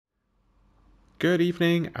Good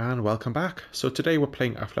evening and welcome back. So today we're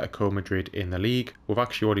playing Atletico Madrid in the league. We've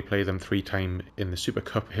actually already played them 3 times in the Super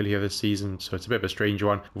Cup earlier this season, so it's a bit of a strange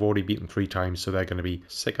one. We've already beaten 3 times, so they're going to be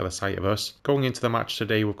sick of the sight of us. Going into the match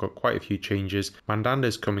today, we've got quite a few changes.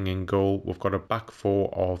 Mandanda's coming in goal. We've got a back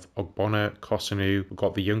 4 of Ogbonna, Kosanu. We've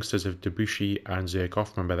got the youngsters of Debuchy and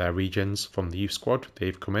Zirkov, remember their regions from the youth squad.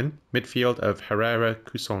 They've come in. Midfield of Herrera,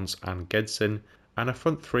 Cousins and Gedson. And a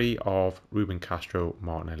front 3 of Ruben Castro,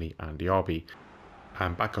 Martinelli and Diaby.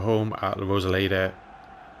 And back at home at La Rosaleda,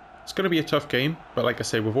 it's going to be a tough game, but like I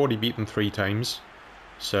say, we've already beaten 3 times,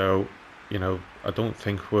 so I don't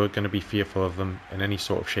think we're going to be fearful of them in any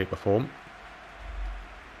sort of shape or form.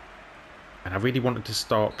 And I really wanted to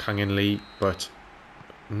start Kang Lee, but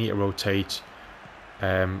we need to rotate.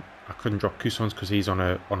 I couldn't drop Cousins because he's on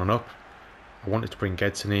an up. I wanted to bring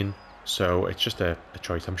Gedson in, so it's just a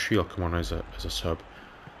choice. I'm sure he'll come on as a sub,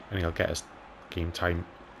 and he'll get us game time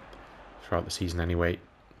throughout the season anyway.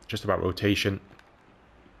 Just about rotation.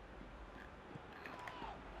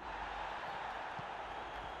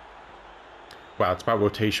 Well, it's about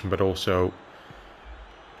rotation, but also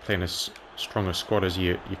playing as strong a squad as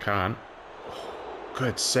you can. Oh,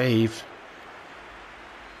 good save.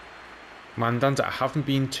 Mandanda, I haven't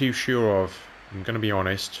been too sure of, I'm going to be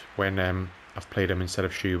honest, when I've played him instead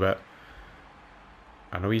of Schubert.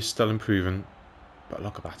 I know he's still improving, but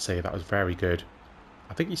look at that save, that was very good.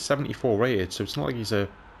 I think he's 74 rated, so it's not like he's a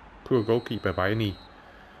poor goalkeeper by any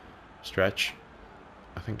stretch.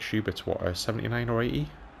 I think Schubert's what, a 79 or 80?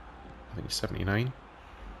 I think he's 79.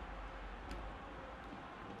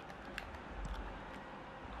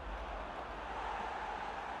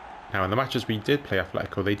 Now, in the matches we did play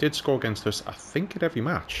Atletico, they did score against us, I think, at every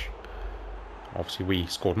match. Obviously, we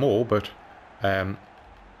scored more, but... and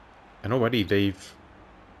already they've...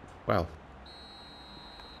 Well...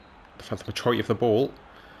 They've had the majority of the ball.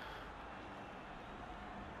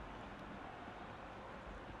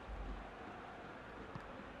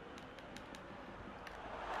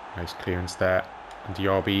 Nice clearance there. And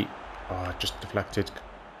Diaby, just deflected.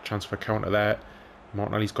 Chance for a counter there.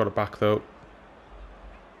 Martinelli's got it back though.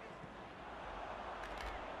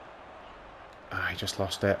 He just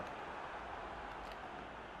lost it.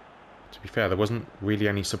 To be fair, there wasn't really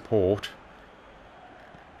any support.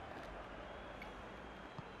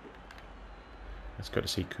 It's good to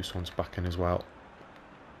see Cousins back in as well.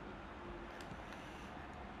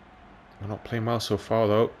 We're not playing well so far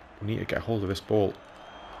though. We need to get hold of this ball.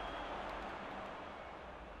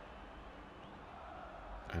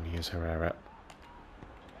 And here's Herrera.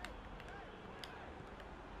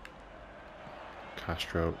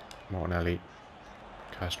 Castro, Martinelli.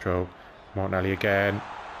 Castro, Martinelli again.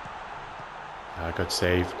 Good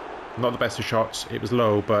save. Not the best of shots. It was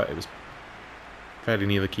low, but it was fairly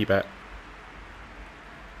near the keeper.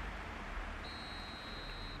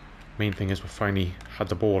 Main thing is we finally had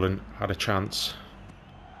the ball and had a chance.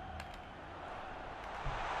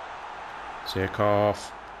 Zirkov,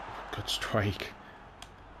 good strike.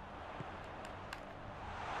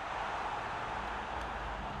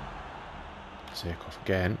 Zirkov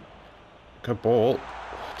again. Good ball.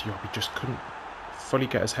 Diaby just couldn't fully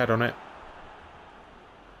get his head on it.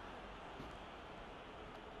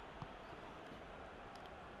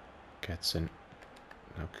 Gedson.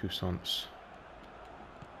 Now Cousins.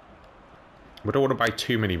 We don't want to buy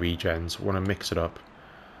too many regens. We want to mix it up.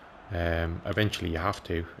 Eventually you have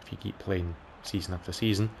to if you keep playing season after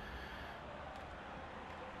season.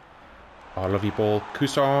 Oh, lovely ball.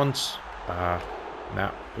 Cousins. Nah,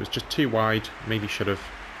 it was just too wide. Maybe should have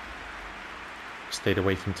stayed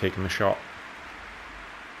away from taking the shot.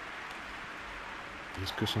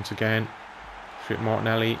 Here's Cousins again. Through at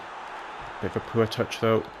Martinelli. Bit of a poor touch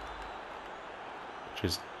though, which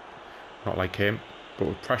is not like him. But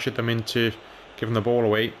we pressured them into giving the ball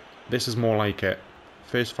away. This is more like it.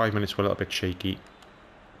 First 5 minutes were a little bit shaky.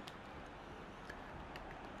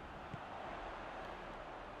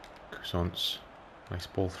 Cousins. Nice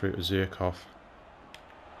ball through to Zirkov.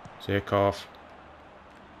 Zirkov.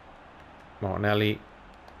 Martinelli.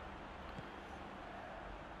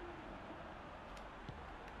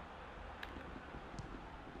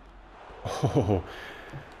 Oh.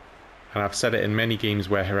 And I've said it in many games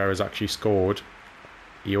where Herrera's actually scored.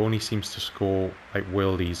 He only seems to score like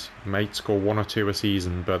worldies. He might score 1 or 2 a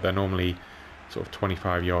season, but they're normally sort of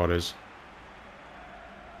 25-yarders.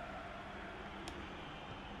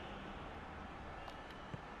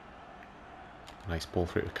 Nice ball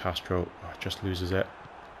through to Castro. Just loses it.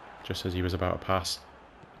 Just as he was about to pass.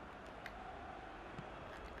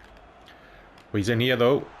 Well, he's in here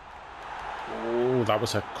though. Oh, that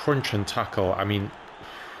was a crunching tackle. I mean,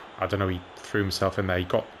 I don't know, he threw himself in there. He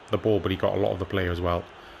got the ball, but he got a lot of the play as well.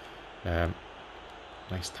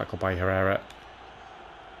 Nice tackle by Herrera.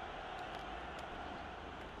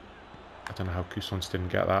 I don't know how Cousins didn't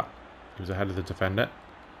get that. He was ahead of the defender.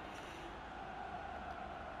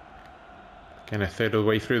 Again, a third of the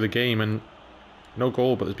way through the game and no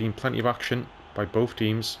goal, but there's been plenty of action by both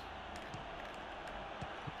teams.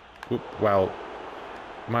 Oop, well,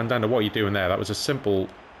 Mandanda, what are you doing there? That was a simple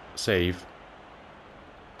save.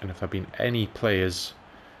 And if there had been any players,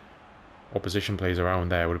 opposition players around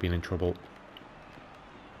there, would have been in trouble.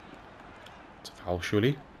 It's a foul,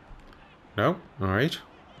 surely? No? Alright.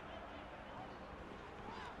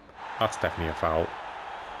 That's definitely a foul.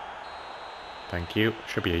 Thank you.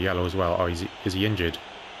 Should be a yellow as well. Oh, is he injured?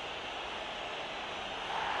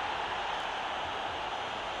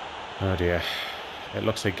 Oh dear. It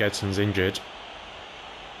looks like Gedson's injured.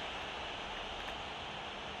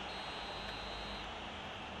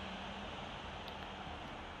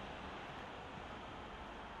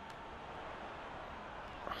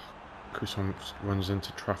 Cousins runs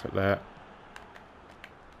into traffic there.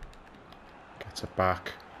 Gets it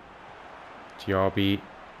back. Diaby.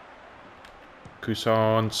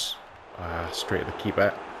 Cousins. Straight at the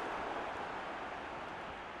keeper.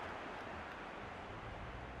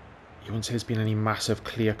 You wouldn't say there's been any massive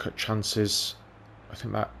clear-cut chances. I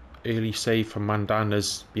think that early save from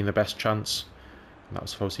Mandanda's been the best chance. And that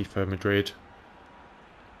was obviously for Madrid.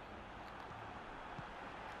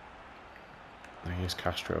 Now here's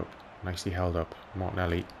Castro. Nicely held up.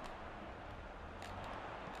 Martinelli.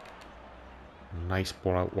 Nice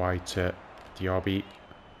ball out wide to Diaby.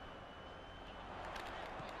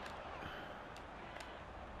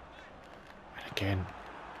 And again,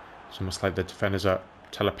 it's almost like the defenders are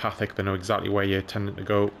telepathic. They know exactly where you're tending to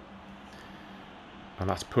go. And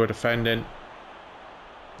that's poor defending.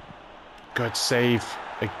 Good save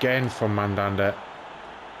again from Mandanda.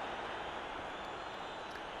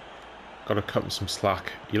 Got to cut him some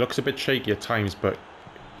slack. He looks a bit shaky at times, but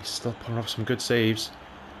he's still pulling off some good saves.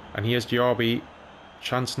 And here's Diaby.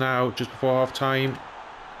 Chance now, just before half time.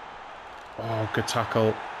 Oh, good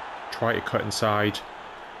tackle. Try to cut inside.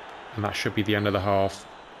 And that should be the end of the half.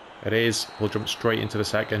 It is. We'll jump straight into the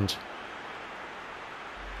second.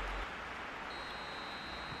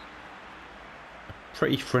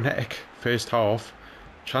 Pretty frenetic first half.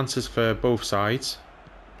 Chances for both sides.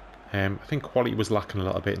 I think quality was lacking a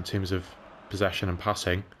little bit in terms of possession and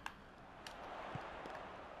passing.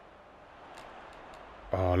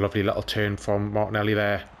 Oh, lovely little turn from Martinelli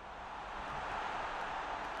there.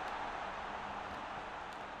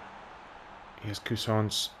 Here's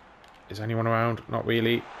Cousins. Is anyone around? Not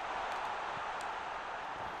really.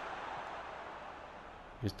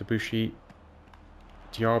 Here's Debuchy.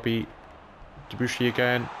 Diaby. Debuchy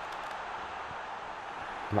again.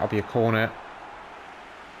 And that'll be a corner.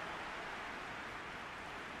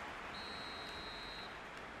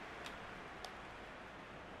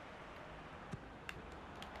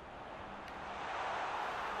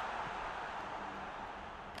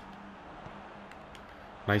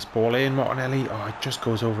 Nice ball in, Martinelli. Oh, it just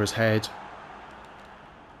goes over his head.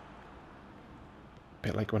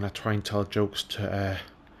 Bit like when I try and tell jokes to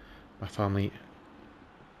my family.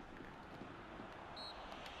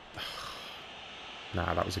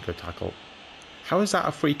 Nah, that was a good tackle. How is that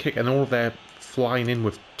a free kick and all they're flying in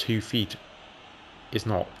with 2 feet? Is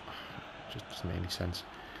not. Just doesn't make any sense.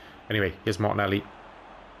 Anyway, here's Martinelli.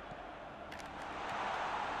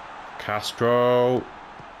 Castro.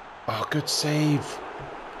 Oh, good save.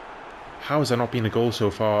 How has there not been a goal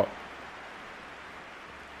so far?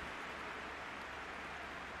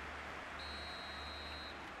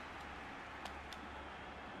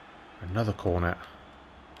 Another corner.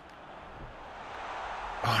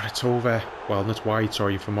 Oh, and it's over. Well, that's wide,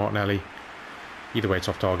 sorry, for Martinelli. Either way, it's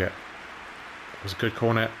off target. It was a good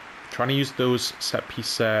corner. Trying to use those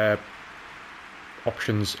set-piece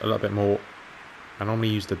options a little bit more. I normally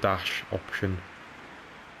use the dash option.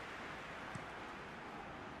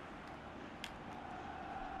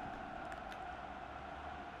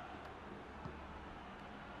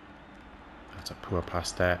 That's a poor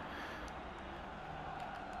pass there.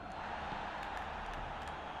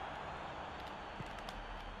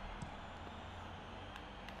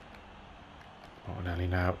 Martinelli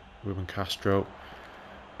now, Ruben Castro.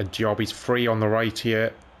 And Diaby's free on the right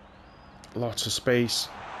here. Lots of space.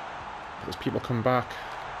 There's people come back.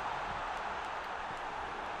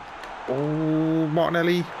 Oh,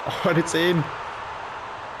 Martinelli. Oh, and it's in.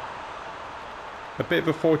 A bit of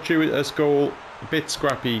a fortuitous goal. A bit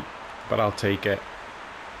scrappy, but I'll take it.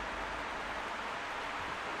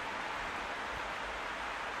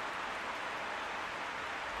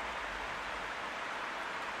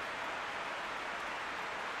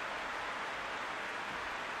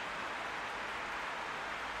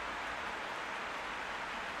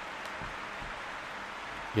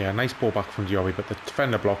 Yeah, nice ball back from Diaby, but the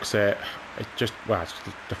defender blocks it. It just, well, it's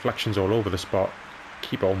just deflections all over the spot.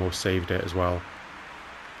 Keeper almost saved it as well.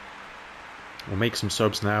 We'll make some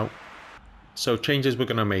subs now. So changes we're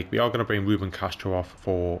going to make. We are going to bring Ruben Castro off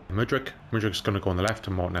for Mudryk. Mudryk's going to go on the left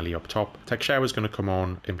and Martinelli up top. Teixeira's going to come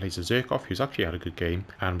on in place of Zirkov, who's actually had a good game.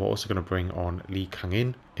 And we're also going to bring on Lee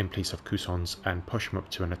Kang-in place of Cousins and push him up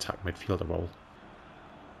to an attack midfielder role.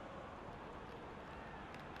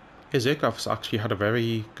 Yeah, Zirkov's actually had a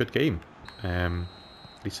very good game, at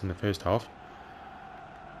least in the first half.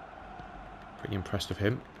 Pretty impressed with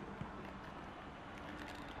him.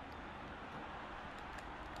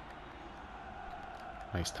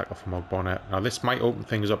 Nice tackle from Ogbonna. Now this might open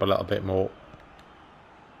things up a little bit more.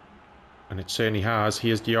 And it certainly has.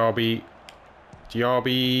 Here's Diaby.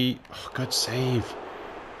 Diaby. Oh, good save.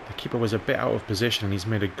 The keeper was a bit out of position and he's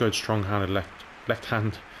made a good strong-handed left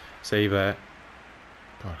hand save there.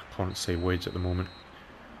 God, I can't say words at the moment.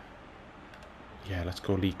 Yeah, let's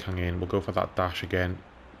go Lee Kang-in. We'll go for that dash again.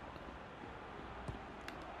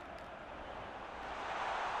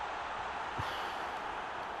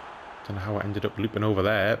 Don't know how I ended up looping over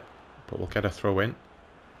there, but we'll get a throw in.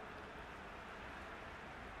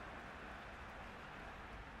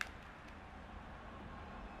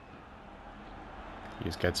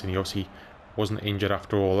 Here's Gedson. He obviously wasn't injured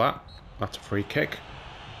after all that. That's a free kick.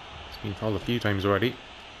 He's been fouled a few times already.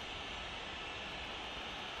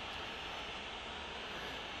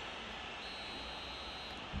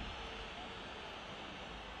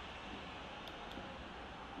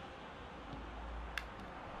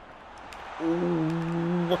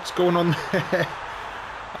 Ooh, what's going on there?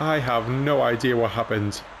 I have no idea what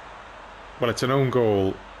happened. Well, it's an own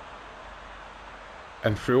goal.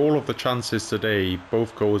 And through all of the chances today,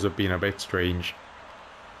 both goals have been a bit strange.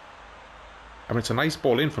 I mean, it's a nice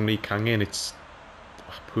ball in from Lee Kang-in. It's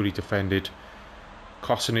poorly defended.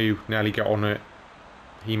 Kosanu nearly got on it.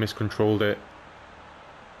 He miscontrolled it.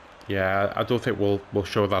 Yeah, I don't think we'll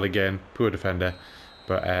show that again. Poor defender.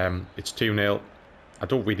 But it's 2-0. I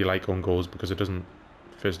don't really like own goals because it doesn't,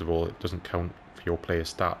 first of all, it doesn't count for your player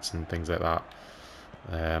stats and things like that.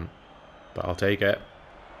 But I'll take it.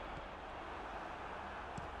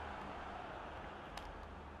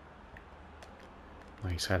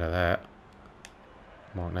 Nice header there.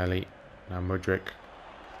 Martinelli. Now Mudryk.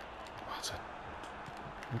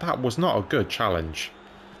 That was not a good challenge.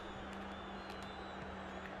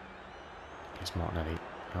 Here's Martinelli.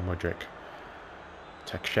 Now Mudryk.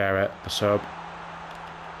 Teixeira, the sub.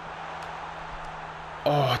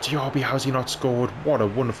 Oh, Diaby, how's he not scored? What a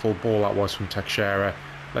wonderful ball that was from Teixeira.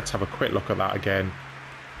 Let's have a quick look at that again.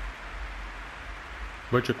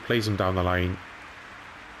 Mudryk plays him down the line.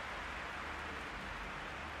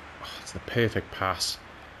 Oh, it's the perfect pass.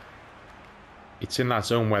 It's in that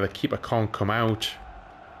zone where the keeper can't come out.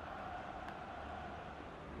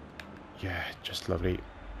 Yeah, just lovely.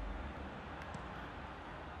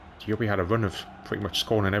 Diaby had a run of pretty much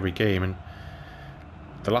scoring in every game, and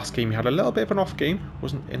the last game he had a little bit of an off game.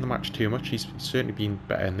 Wasn't in the match too much. He's certainly been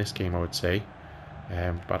better in this game, I would say.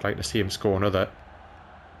 But I'd like to see him score another.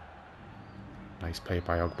 Nice play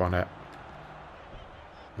by Ogbonna.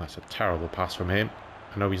 That's a terrible pass from him.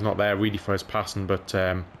 I know he's not there really for his passing, but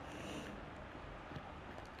well,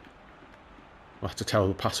 that's a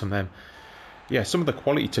terrible pass from them. Yeah, some of the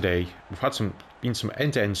quality today, we've had been some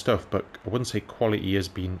end-to-end stuff, but I wouldn't say quality has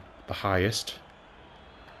been the highest.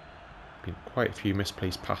 Been quite a few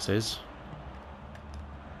misplaced passes.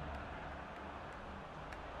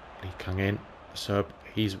 Lee Kang-in, the sub,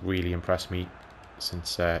 he's really impressed me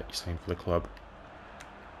since he signed for the club.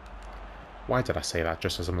 Why did I say that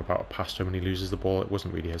just as I'm about to pass to him and he loses the ball? It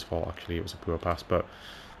wasn't really his fault, actually. It was a poor pass, but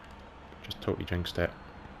just totally jinxed it.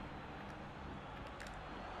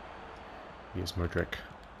 Here's Mudryk.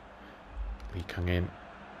 Lee Kang-in.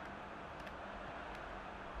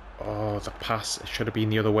 Oh, the pass. It should have been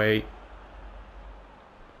the other way.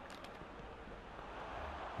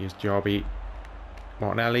 Here's Diaby.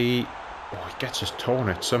 Martinelli. Oh, he gets his toe on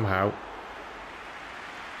it somehow.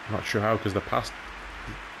 I'm not sure how, because the pass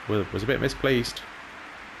was a bit misplaced.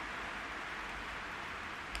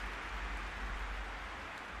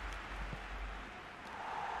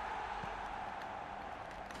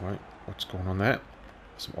 Right, what's going on there?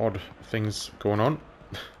 Some odd things going on.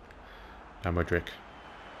 Now Mudryk.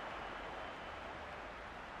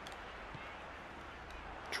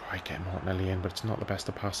 Try getting Martinelli in, but it's not the best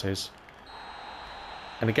of passes.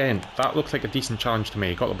 And again, that looks like a decent challenge to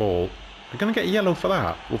me. Got the ball. They're going to get yellow for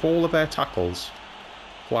that, with all of their tackles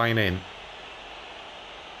flying in.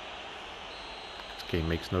 This game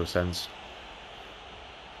makes no sense.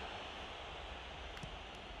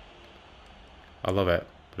 I love it.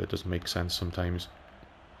 but it doesn't make sense sometimes.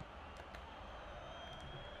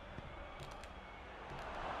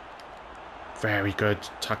 Very good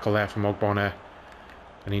tackle there from Ogbonna.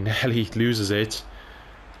 And he nearly loses it.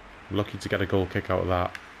 Lucky to get a goal kick out of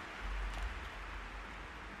that.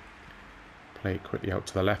 Play it quickly out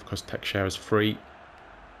to the left because Tekshare is free.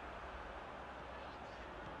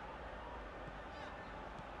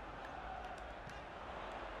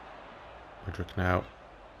 Mudryk now.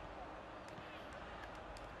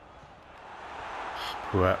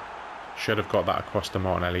 Poor. Should have got that across to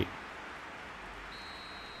Martinelli.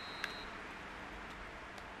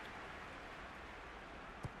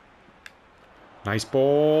 Nice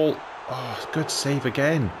ball. Oh, good save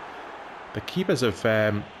again. The keepers have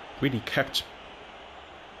really kept,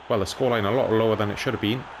 well, the scoreline a lot lower than it should have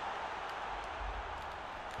been.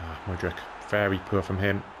 Mudryk, very poor from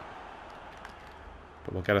him.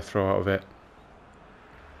 But we'll get a throw out of it.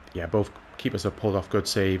 Yeah, both keepers have pulled off good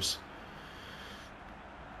saves.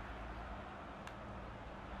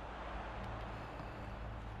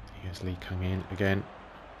 Here's Lee Kang in again.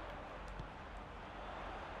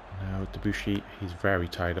 Now Debussy, he's very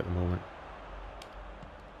tired at the moment.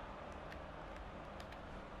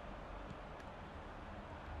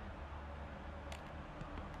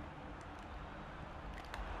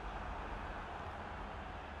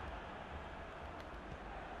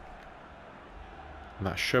 And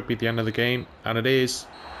that should be the end of the game, and it is.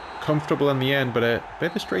 Comfortable in the end, but a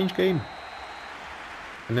bit of a strange game.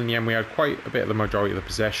 And in the end, we had quite a bit of the majority of the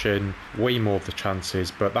possession, way more of the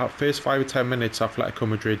chances, but that first 5 or 10 minutes, Atletico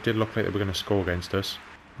Madrid did look like they were going to score against us.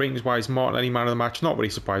 Ratings-wise, Martinelli man of the match, not really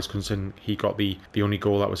surprised considering he got the only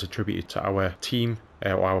goal that was attributed to our team,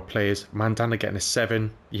 or our players. Mandanda getting a 7.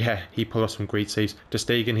 Yeah, he pulled off some great saves. Ter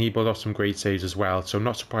Stegen, he pulled off some great saves as well, so I'm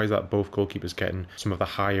not surprised that both goalkeepers getting some of the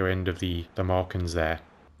higher end of the markings there.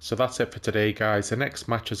 So that's it for today, guys. The next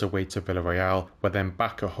match is away to Villarreal. We're then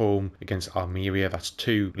back at home against Almeria. That's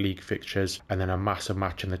 2 league fixtures, and then a massive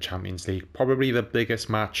match in the Champions League. Probably the biggest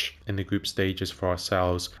match in the group stages for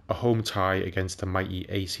ourselves. A home tie against the mighty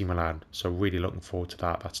AC Milan. So really looking forward to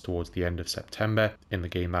that. That's towards the end of September, in the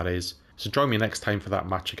game that is. So join me next time for that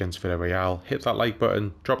match against Villarreal. Hit that like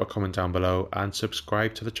button, drop a comment down below, and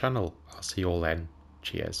subscribe to the channel. I'll see you all then.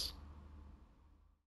 Cheers.